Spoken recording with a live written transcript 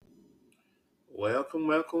Welcome,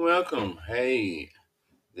 welcome, welcome. Hey,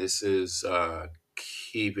 this is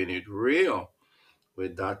Keeping It Real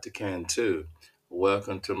with Dr. Cantu.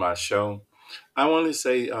 Welcome to my show. I want to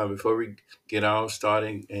say before we get on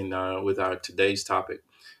starting and with our today's topic,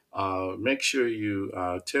 make sure you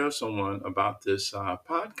tell someone about this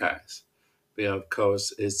podcast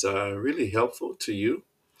because it's really helpful to you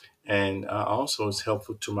and also it's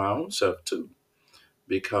helpful to my own self too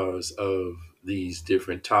because of these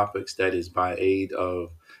different topics that is by aid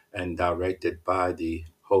of and directed by the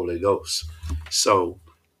Holy Ghost. So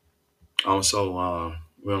also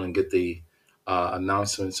we're going to get the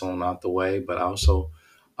announcements on out the way, but also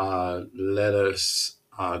let us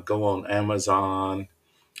go on Amazon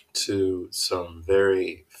to some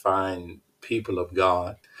very fine people of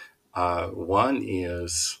God. One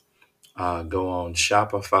is go on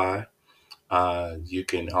Shopify. You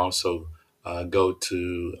can also go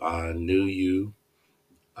to New You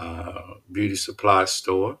Beauty Supply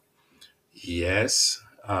Store. Yes,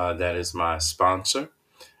 that is my sponsor.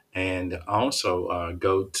 And also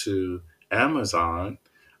go to Amazon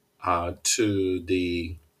to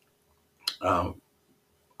the um,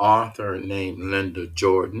 author named Linda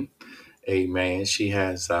Jordan. Amen. She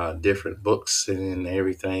has different books and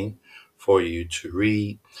everything for you to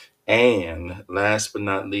read. And last but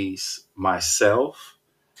not least, myself.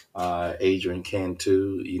 Adrian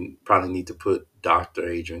Cantu. You probably need to put Dr.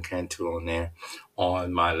 Adrian Cantu on there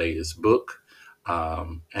on my latest book.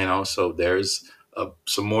 And also, there's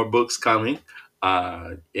some more books coming.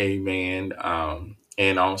 Amen.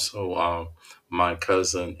 And also, my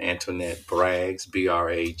cousin Antoinette Braggs,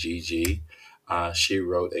 Bragg. She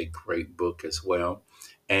wrote a great book as well.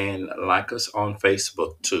 And like us on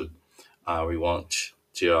Facebook too. We want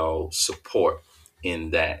your support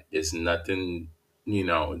in that. It's nothing,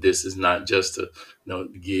 this is not just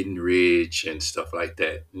getting rich and stuff like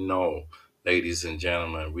that. No, ladies and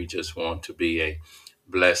gentlemen, we just want to be a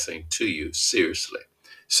blessing to you, seriously.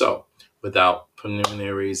 So, without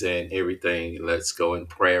preliminaries and everything, let's go in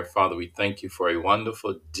prayer. Father, we thank you for a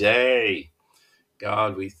wonderful day.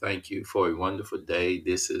 God, we thank you for a wonderful day.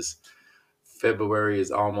 This is February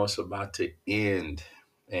is almost about to end.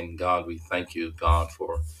 And God, we thank you, God,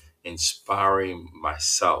 for inspiring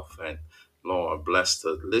myself. And Lord, bless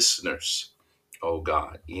the listeners, oh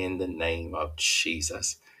God, in the name of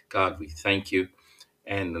Jesus. God, we thank you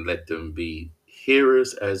and let them be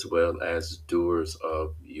hearers as well as doers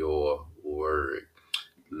of your word.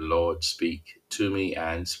 Lord, speak to me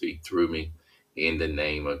and speak through me in the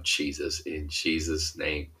name of Jesus. In Jesus'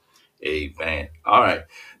 name, amen. All right.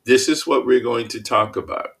 This is what we're going to talk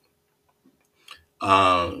about.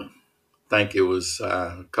 I think it was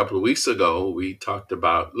a couple of weeks ago, we talked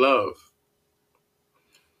about love.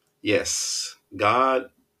 Yes,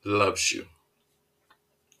 God loves you.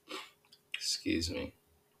 Excuse me.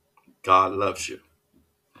 God loves you.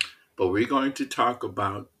 But we're going to talk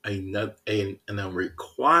about a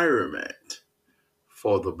requirement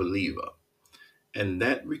for the believer. And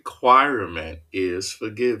that requirement is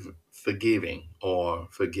forgiving or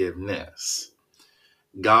forgiveness.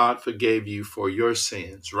 God forgave you for your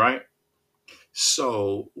sins, right?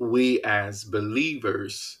 So we as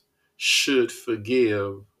believers should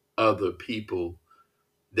forgive other people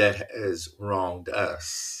that has wronged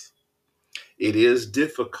us. It is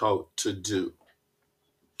difficult to do,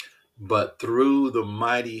 but through the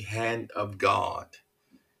mighty hand of God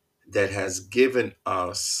that has given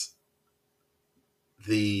us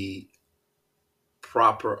the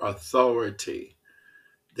proper authority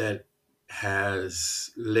that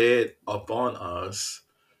has led upon us,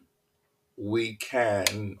 we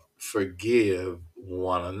can forgive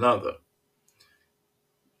one another.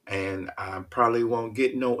 And I probably won't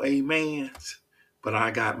get no amens, but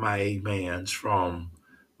I got my amens from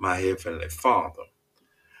my heavenly Father.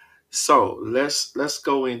 So let's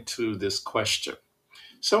go into this question.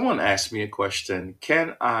 Someone asked me a question: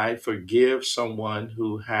 can I forgive someone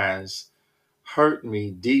who has hurt me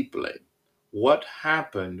deeply? What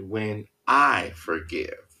happened when I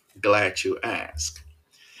forgive? Glad you asked.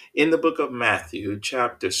 In the book of Matthew,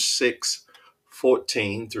 chapter 6,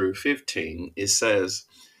 14 through 15, it says,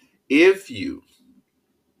 if you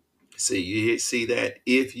see that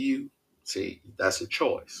if you see that's a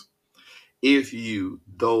choice. If you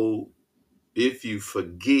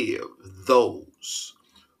forgive those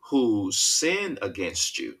who sin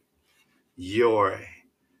against you, your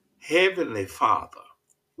heavenly Father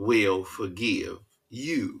will forgive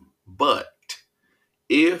you. But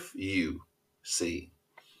if you see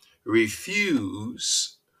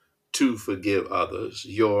refuse to forgive others,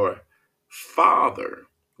 your Father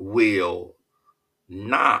will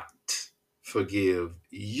not forgive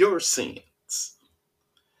your sins.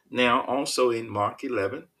 Now, also in Mark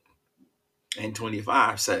 11 and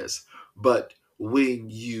 25 says, but when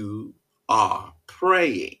you are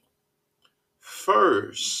praying,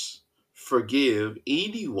 first forgive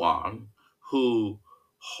anyone who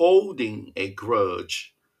holding a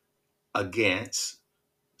grudge against,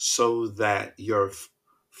 so that your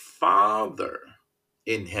Father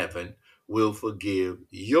in heaven will forgive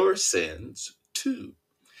your sins too.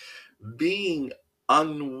 Being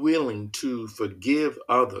unwilling to forgive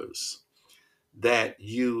others that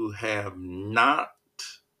you have not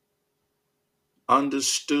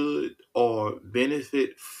understood or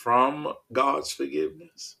benefit from God's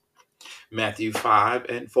forgiveness. Matthew 5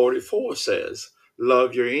 and 44 says,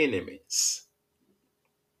 love your enemies,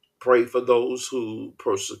 pray for those who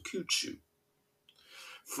persecute you.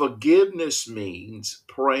 Forgiveness means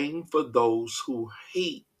praying for those who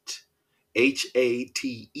hate, hate,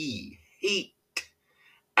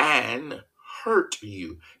 and hurt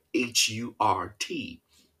you, hurt.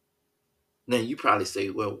 Now you probably say,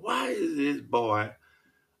 well, why is this boy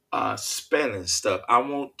spelling stuff? I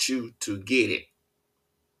want you to get it.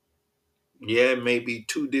 Yeah, it may be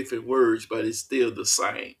two different words, but it's still the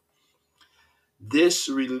same. This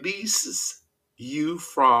releases you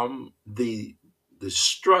from the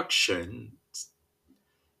destruction,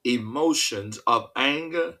 emotions of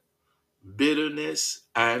anger, bitterness,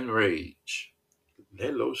 and rage.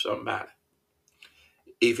 Hello, somebody.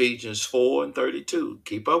 Ephesians 4 and 32.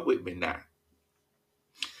 Keep up with me now.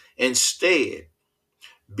 Instead,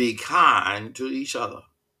 be kind to each other.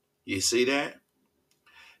 You see that?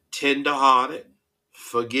 Tenderhearted,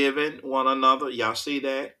 forgiving one another. Y'all see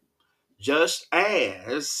that? Just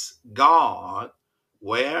as God,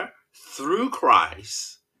 where through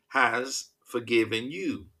Christ, has forgiven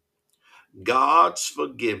you. God's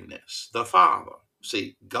forgiveness, the Father.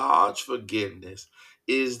 See, God's forgiveness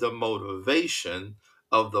is the motivation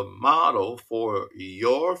of the model for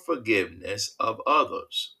your forgiveness of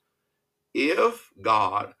others. If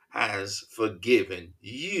God has forgiven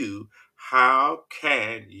you, how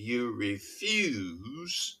can you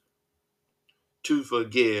refuse to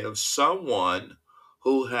forgive someone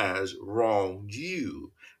who has wronged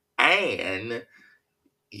you? And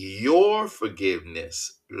your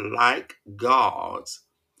forgiveness, like God's,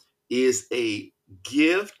 is a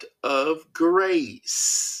gift of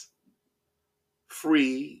grace,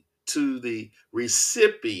 free to the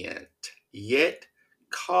recipient, yet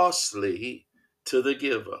costly to the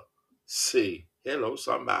giver. See, hello,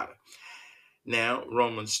 somebody. Now,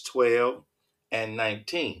 Romans 12 and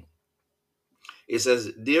 19. It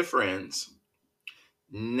says, dear friends,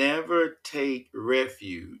 never take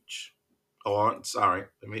refuge. Or sorry,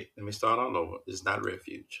 let me start all over. It's not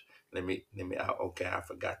refuge. Okay, I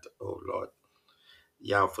forgot to, oh Lord.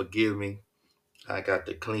 Y'all forgive me. I got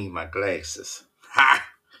to clean my glasses. Ha!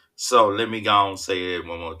 So let me go on and say it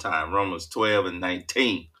one more time. Romans 12 and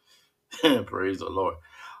 19. Praise the Lord.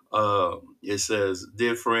 It says,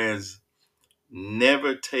 dear friends,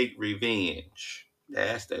 never take revenge.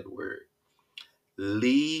 That's that word.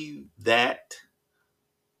 Leave that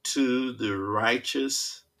to the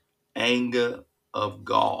righteous anger of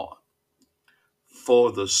God.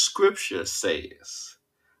 For the scripture says,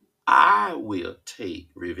 I will take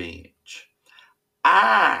revenge.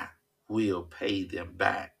 I will pay them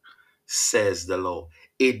back, says the Lord.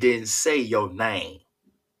 It didn't say your name.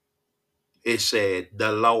 It said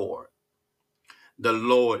the Lord. The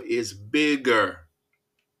Lord is bigger.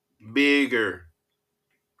 Bigger.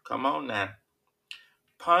 Come on now.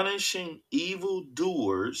 Punishing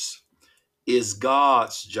evildoers is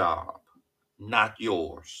God's job, not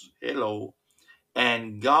yours. Hello.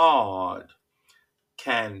 And God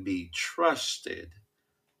can be trusted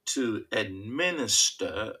to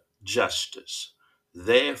administer justice.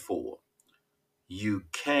 Therefore, you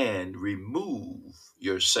can remove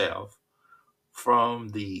yourself from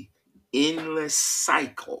the endless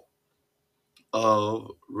cycle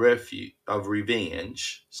of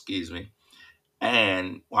revenge,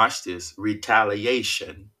 and watch this,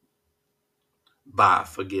 retaliation by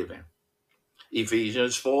forgiving.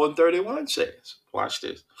 Ephesians 4 and 31 says, watch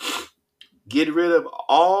this, get rid of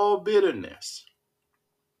all bitterness,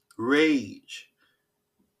 rage,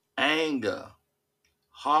 anger,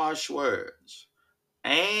 harsh words,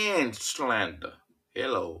 and slander.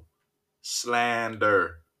 Hello,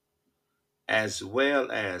 slander, as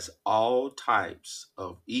well as all types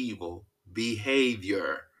of evil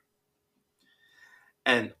behavior.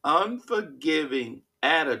 An unforgiving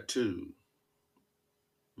attitude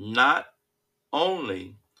not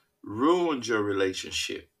only ruins your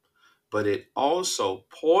relationship, but it also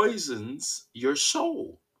poisons your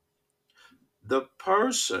soul. The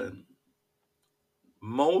person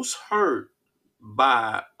most hurt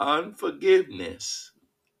by unforgiveness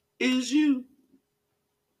is you.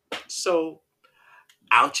 So,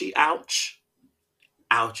 ouchie, ouch,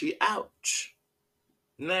 ouchie, ouch.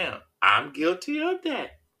 Now, I'm guilty of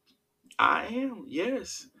that. I am,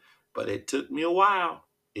 yes. But it took me a while.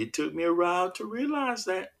 It took me a while to realize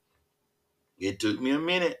that. It took me a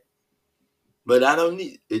minute. But I don't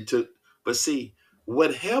need it took but see,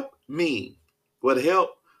 what helped me, what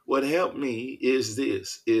helped what helped me is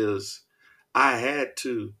this is I had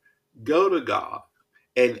to go to God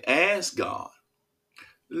and ask God,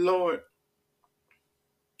 Lord,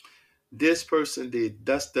 this person did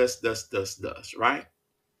thus, right?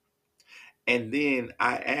 And then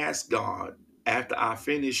I asked God after I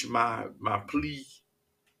finished my plea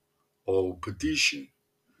or petition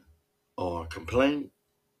or complaint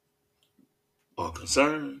or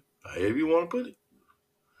concern, however you want to put it.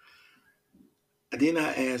 And then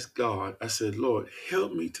I asked God, I said, Lord,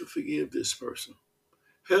 help me to forgive this person.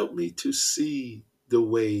 Help me to see the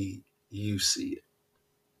way you see it.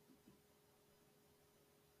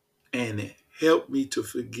 And help me to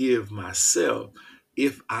forgive myself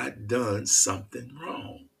if I've done something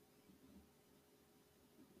wrong.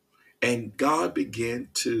 And God began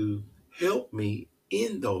to help me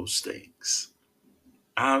in those things.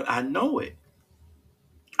 I know it.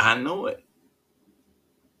 I know it.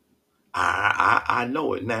 I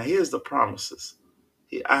know it. Now here's the promises.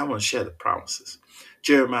 I want to share the promises.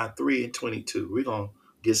 Jeremiah 3:22. We're gonna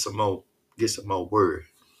get some more word.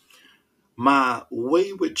 My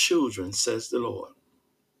wayward children, says the Lord,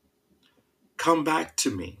 come back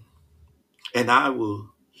to me, and I will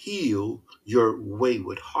heal your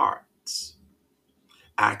wayward hearts.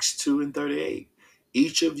 Acts 2:38.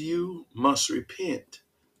 Each of you must repent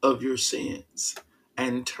of your sins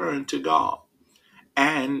and turn to God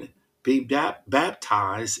and be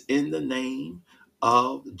baptized in the name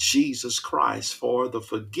of Jesus Christ for the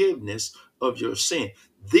forgiveness of your sin.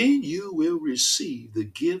 Then you will receive the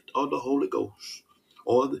gift of the Holy Ghost,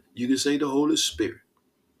 or you can say the Holy Spirit.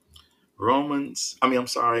 First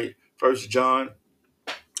John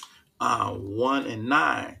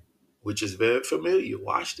 1:9, which is very familiar.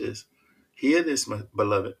 Watch this. Hear this, my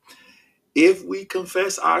beloved. If we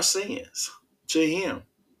confess our sins to him,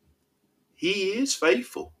 he is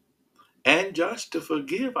faithful and just to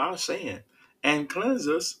forgive our sin and cleanse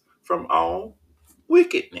us from all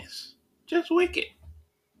wickedness. Just wicked.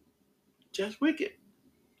 Just wicked.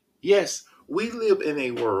 Yes, we live in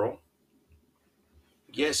a world.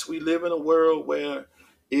 Yes, we live in a world where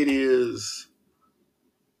it is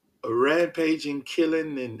a rampaging,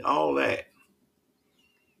 killing, and all that.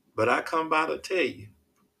 But I come by to tell you,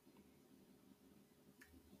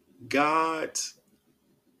 God's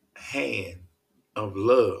hand of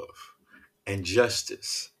love and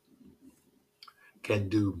justice can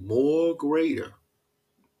do more greater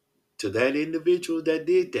to that individual that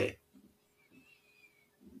did that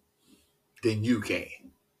than you can.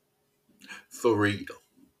 For real.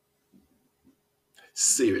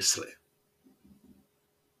 Seriously.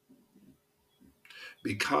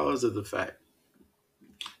 Because of the fact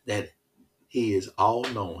that he is all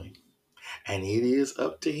knowing and it is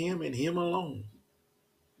up to him and him alone.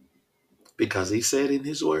 Because he said in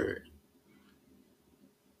his word,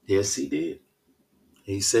 yes, he did.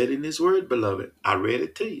 He said in his word, beloved, I read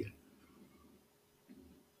it to you,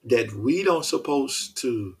 that we don't supposed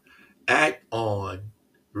to act on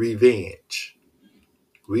revenge.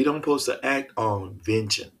 We don't supposed to act on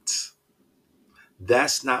vengeance.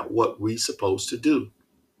 That's not what we're supposed to do.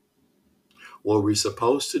 What we're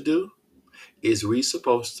supposed to do is we're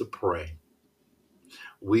supposed to pray.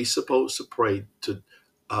 We're supposed to pray to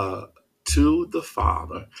the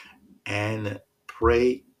Father and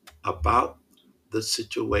pray about the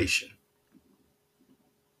situation.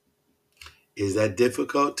 Is that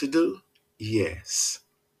difficult to do? Yes.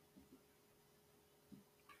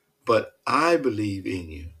 But I believe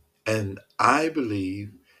in you, and I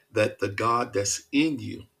believe that the God that's in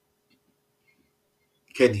you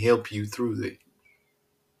can help you through it.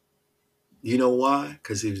 You know why?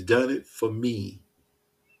 Because he's done it for me.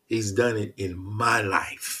 He's done it in my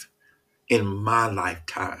life, in my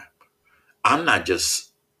lifetime. I'm not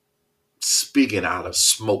just speaking out of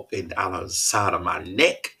smoke and out of the side of my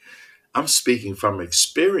neck. I'm speaking from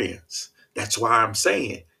experience. That's why I'm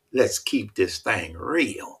saying, let's keep this thing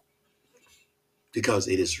real. Because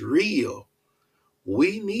it is real.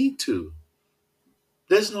 We need to.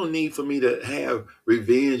 There's no need for me to have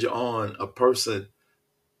revenge on a person.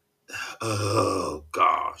 Oh,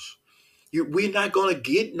 gosh. We're not going to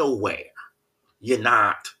get nowhere. You're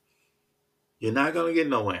not. You're not going to get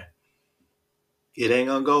nowhere. It ain't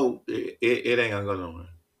gonna go. It ain't gonna go nowhere.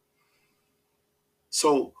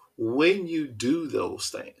 So when you do those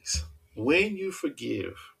things, when you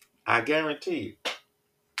forgive, I guarantee you,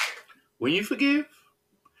 when you forgive,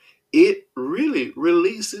 it really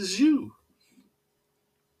releases you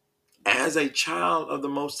as a child of the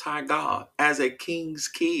Most High God, as a king's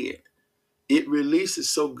kid. It releases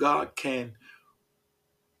so God can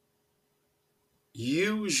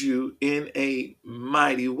use you in a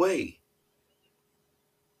mighty way.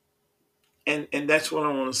 And that's what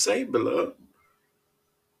I want to say, beloved.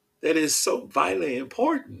 That is so vitally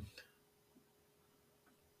important.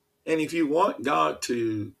 And if you want God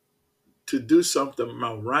to do something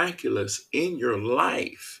miraculous in your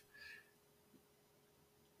life,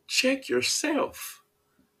 check yourself.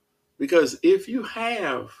 Because if you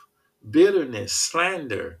have bitterness,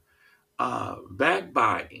 slander,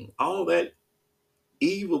 backbiting, all that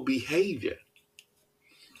evil behavior,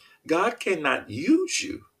 God cannot use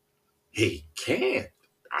you. He can't.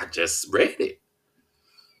 I just read it.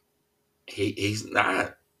 He's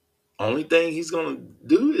not. Only thing he's going to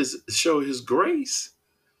do is show his grace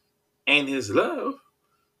and his love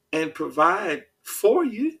and provide for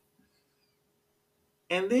you.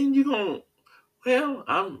 And then you're going to, well,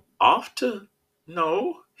 I'm off to.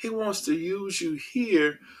 No, he wants to use you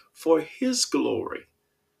here for his glory.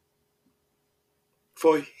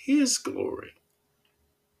 For his glory.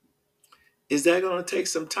 Is that going to take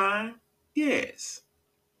some time? Yes.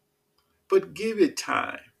 But give it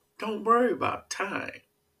time. Don't worry about time.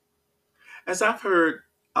 As I've heard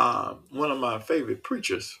one of my favorite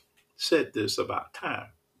preachers said this about time.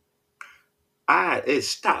 It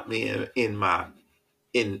stopped me in my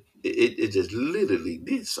in it just literally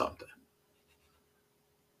did something.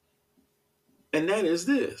 And that is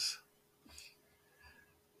this.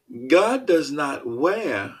 God does not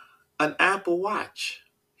wear an Apple Watch.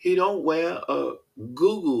 He don't wear a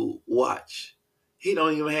Google Watch. He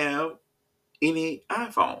don't even have any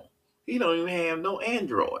iPhone. He don't even have no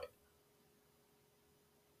Android.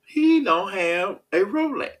 He don't have a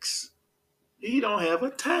Rolex. He don't have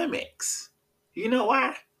a Timex. You know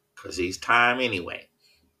why? Because he's time anyway.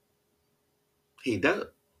 He does.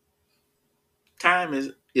 Time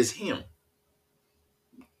is him.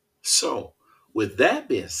 So, with that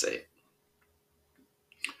being said,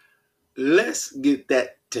 let's get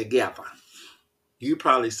that together. You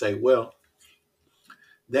probably say, well,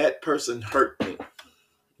 that person hurt me.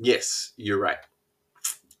 Yes, you're right.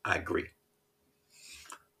 I agree.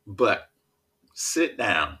 But sit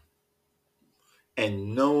down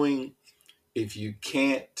and knowing if you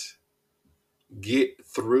can't get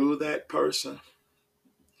through that person,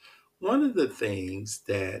 one of the things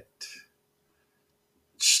that,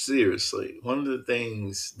 seriously, one of the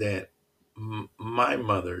things that my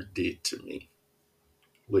mother did to me,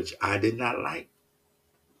 which I did not like,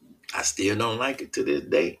 I still don't like it to this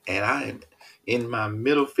day, and I am in my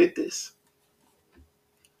middle 50s.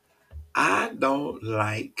 I don't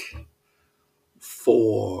like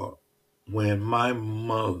for when my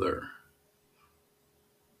mother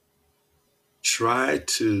tried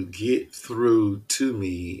to get through to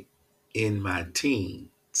me in my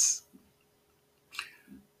teens.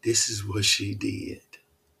 This is what she did.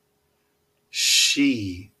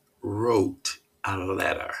 She wrote a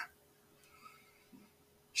letter.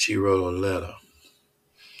 She wrote a letter.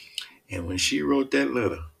 And when she wrote that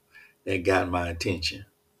letter, that got my attention.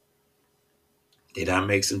 Did I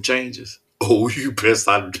make some changes? Oh, you best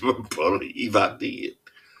I do believe I did.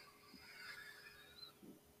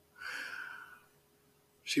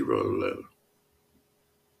 She wrote a letter.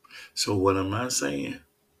 So what am I saying?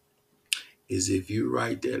 Is if you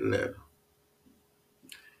write that letter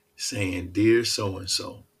saying, Dear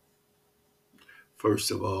so-and-so,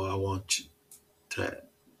 first of all, I want you to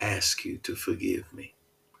ask you to forgive me.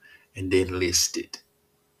 And then list it.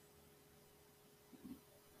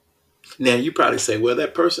 Now you probably say, well,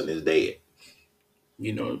 that person is dead.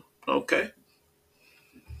 You know, okay.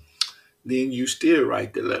 Then you still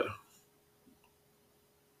write the letter.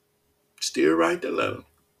 Still write the letter.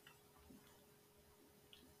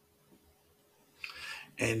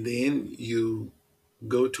 And then you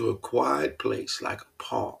go to a quiet place like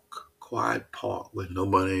a quiet park where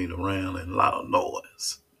nobody ain't around and a lot of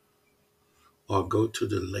noise. Or go to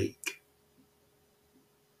the lake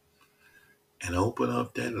and open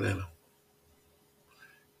up that letter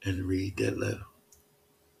and read that letter.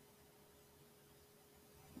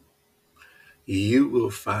 You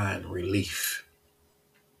will find relief.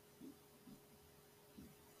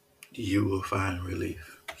 You will find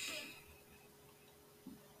relief.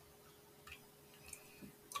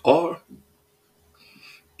 Or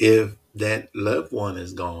if that loved one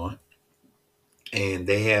is gone, and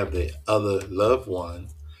they have the other loved one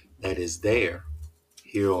that is there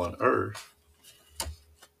here on earth,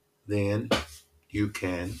 then you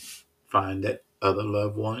can find that other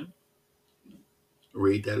loved one,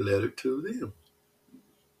 read that letter to them.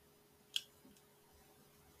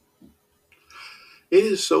 It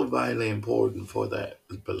is so vitally important for that,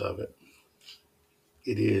 beloved.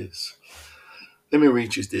 It is. Let me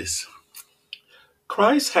read you this.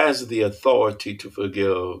 Christ has the authority to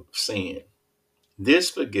forgive sin. This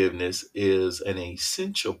forgiveness is an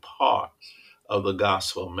essential part of the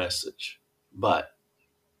gospel message. But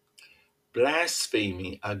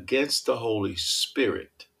blasphemy against the Holy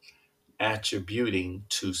Spirit, attributing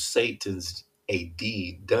to Satan's a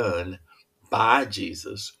deed done by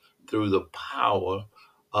Jesus through the power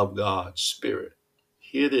of God's Spirit.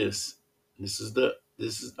 Hear this. I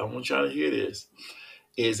want y'all to hear this.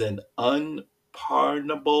 Is an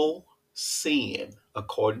unpardonable sin,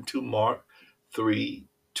 according to Mark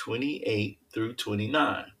 3:28 through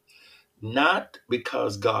 29. Not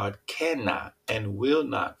because God cannot and will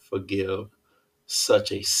not forgive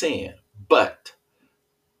such a sin, but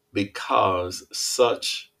because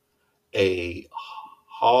such a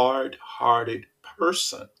hard hearted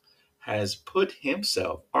person has put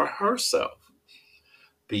himself or herself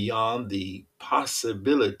beyond the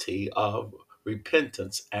possibility of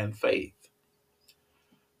repentance and faith.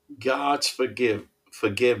 God's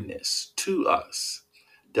forgiveness to us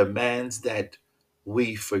demands that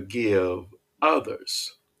we forgive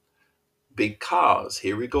others because,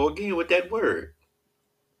 here we go again with that word,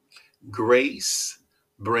 grace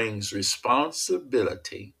brings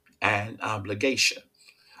responsibility and obligation,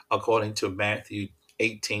 according to Matthew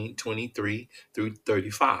 18:23 through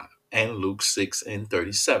 35 and Luke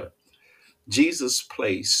 6:37. Jesus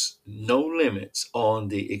placed no limits on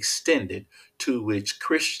the extent to which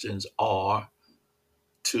Christians are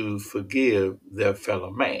to forgive their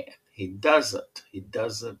fellow man. He doesn't. He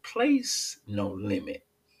doesn't place no limit,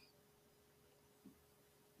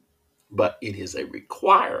 but it is a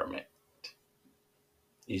requirement.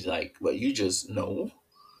 He's like, well, you just know.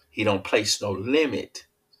 He don't place no limit.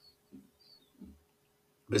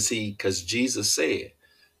 But see, because Jesus said,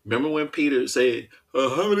 remember when Peter said,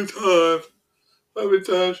 how many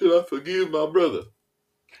times should I forgive my brother?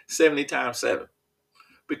 70 times 7.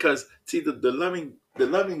 Because see, the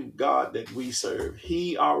loving God that we serve,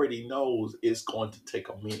 he already knows it's going to take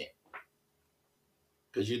a minute.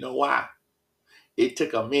 Because you know why? It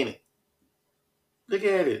took a minute. Look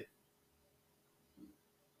at it.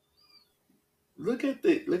 Look at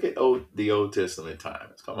the Old Testament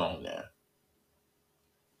times. Come on now.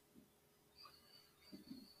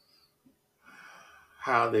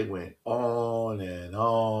 How they went on and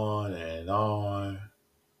on and on.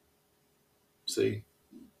 See,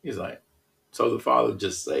 he's like, so the father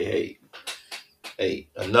just say, hey,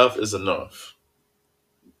 enough is enough.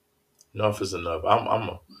 Enough is enough.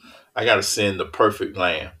 I gotta send the perfect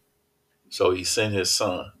lamb. So he sent his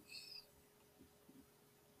son.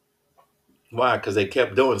 Why? Because they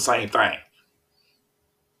kept doing the same thing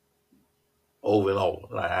over and over.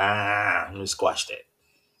 Like, let me squash that.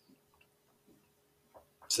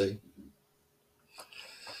 See?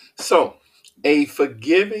 So, a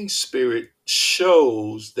forgiving spirit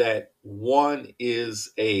shows that one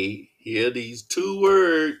is hear these two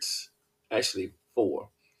words, actually four,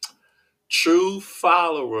 true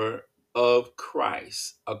follower of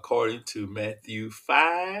Christ, according to Matthew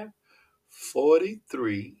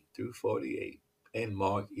 5:43 through 48 and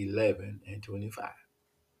Mark 11:25.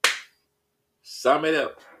 Sum it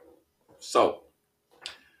up. So,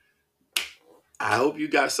 I hope you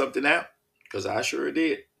got something out, because I sure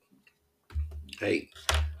did. Hey,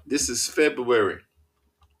 this is February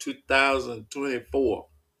 2024.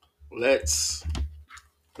 Let's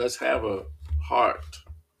have a heart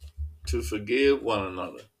to forgive one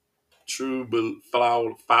another. True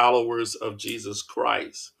followers of Jesus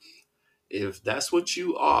Christ. If that's what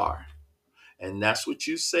you are, and that's what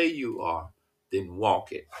you say you are, then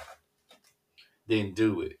walk it. Then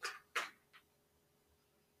do it.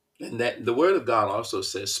 And that the word of God also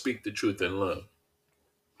says, speak the truth in love.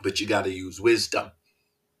 But you got to use wisdom.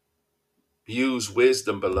 Use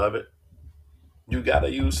wisdom, beloved. You got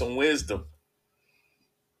to use some wisdom.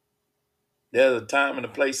 There's a time and a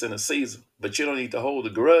place and a season, but you don't need to hold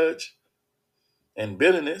a grudge and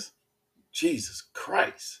bitterness. Jesus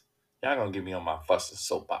Christ. Y'all gonna get me on my fussing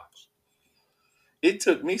soapbox. It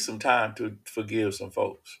took me some time to forgive some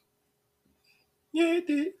folks. Yeah, it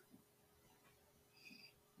did.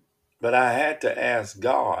 But I had to ask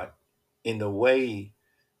God in the way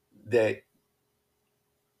that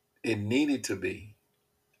it needed to be.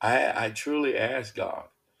 I truly asked God.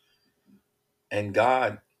 And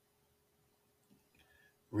God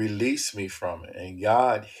released me from it. And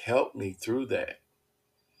God helped me through that.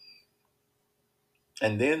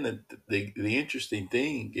 And then the interesting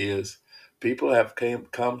thing is people have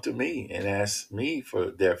come to me and asked me for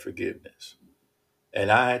their forgiveness. And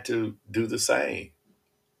I had to do the same.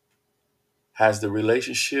 Has the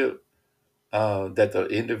relationship that the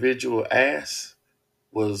individual asked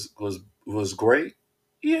was great?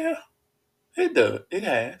 Yeah, it does. It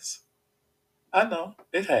has. I know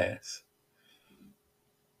it has.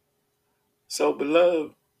 So,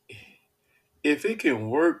 beloved, if it can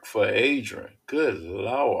work for Adrian, good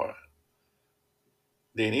Lord,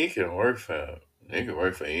 then it can work for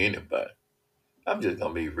anybody. I'm just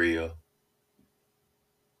gonna be real.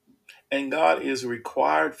 And God is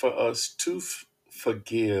required for us to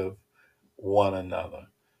forgive one another,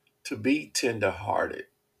 to be tenderhearted.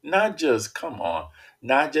 Not just, come on,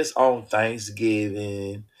 not just on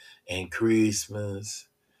Thanksgiving and Christmas.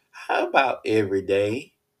 How about every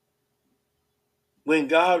day? When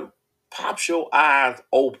God pops your eyes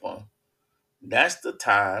open, that's the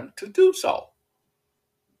time to do so.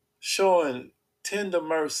 Showing tender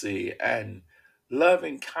mercy and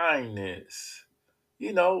loving kindness,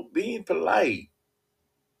 being polite.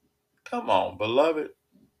 Come on, beloved.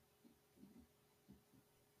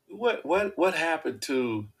 What happened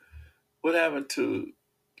to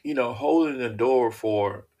holding the door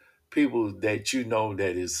for people that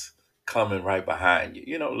that is coming right behind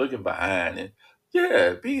you, looking behind and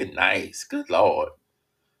yeah, being nice. Good Lord.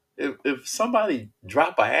 If somebody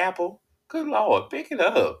drop an apple, good Lord, pick it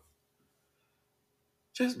up.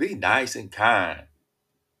 Just be nice and kind.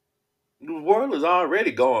 The world is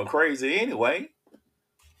already going crazy anyway.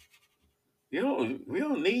 We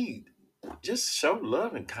don't need, just show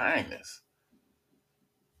love and kindness.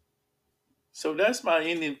 So that's my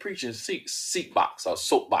Indian preaching seat box or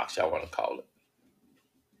soapbox, y'all want to call it.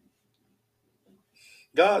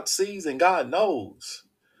 God sees and God knows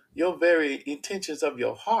your very intentions of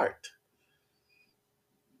your heart.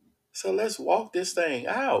 So let's walk this thing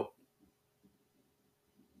out.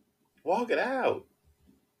 Walk it out.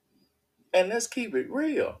 And let's keep it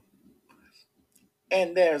real.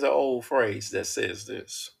 And there's an old phrase that says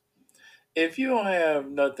this: if you don't have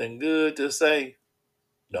nothing good to say,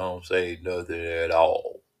 don't say nothing at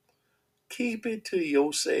all. Keep it to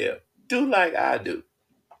yourself. Do like I do.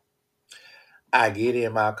 I get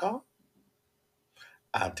in my car,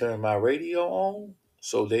 I turn my radio on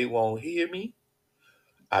so they won't hear me.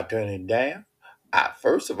 I turn it down.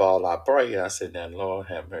 First of all, I pray. I said, "Now, Lord,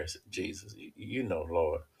 have mercy, Jesus. You know,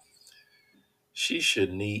 Lord, she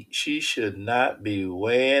should not be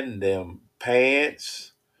wearing them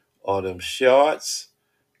pants or them shorts,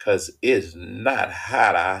 cause it's not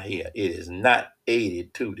hot out here. It is not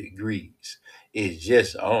 82 degrees. It's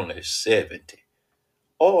just only 70.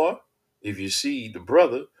 Or if you see the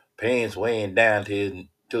brother pants weighing down to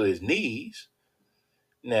his knees,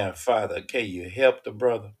 now, Father, can you help the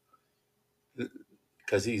brother?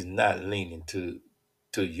 Because he's not leaning to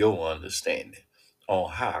your understanding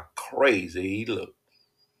on how crazy he looked.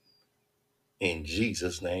 In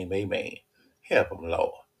Jesus' name, amen. Help him,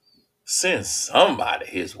 Lord. Send somebody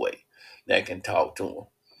his way that can talk to him.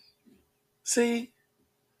 See,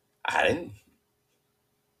 I didn't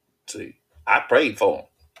see. I prayed for him.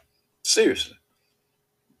 Seriously.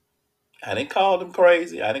 I didn't call them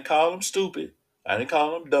crazy. I didn't call them stupid. I didn't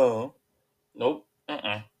call them dumb. Nope.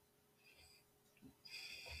 I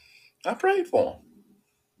prayed for them.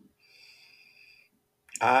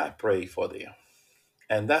 I prayed for them.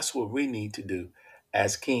 And that's what we need to do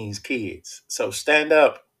as King's kids. So stand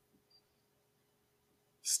up.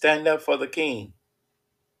 Stand up for the King.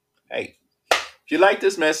 Hey, if you like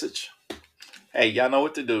this message, hey, y'all know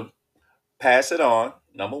what to do. Pass it on,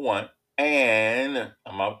 number one. And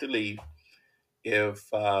I'm out to leave. If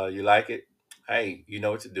you like it, hey, you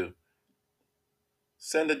know what to do.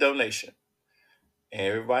 Send a donation.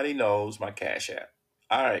 Everybody knows my Cash App.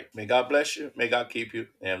 All right. May God bless you. May God keep you.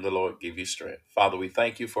 And the Lord give you strength. Father, we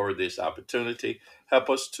thank you for this opportunity. Help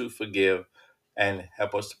us to forgive and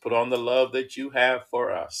help us to put on the love that you have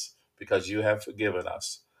for us because you have forgiven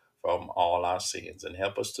us from all our sins. And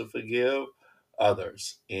help us to forgive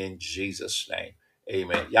others in Jesus' name.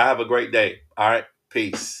 Amen. Y'all have a great day. All right.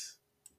 Peace.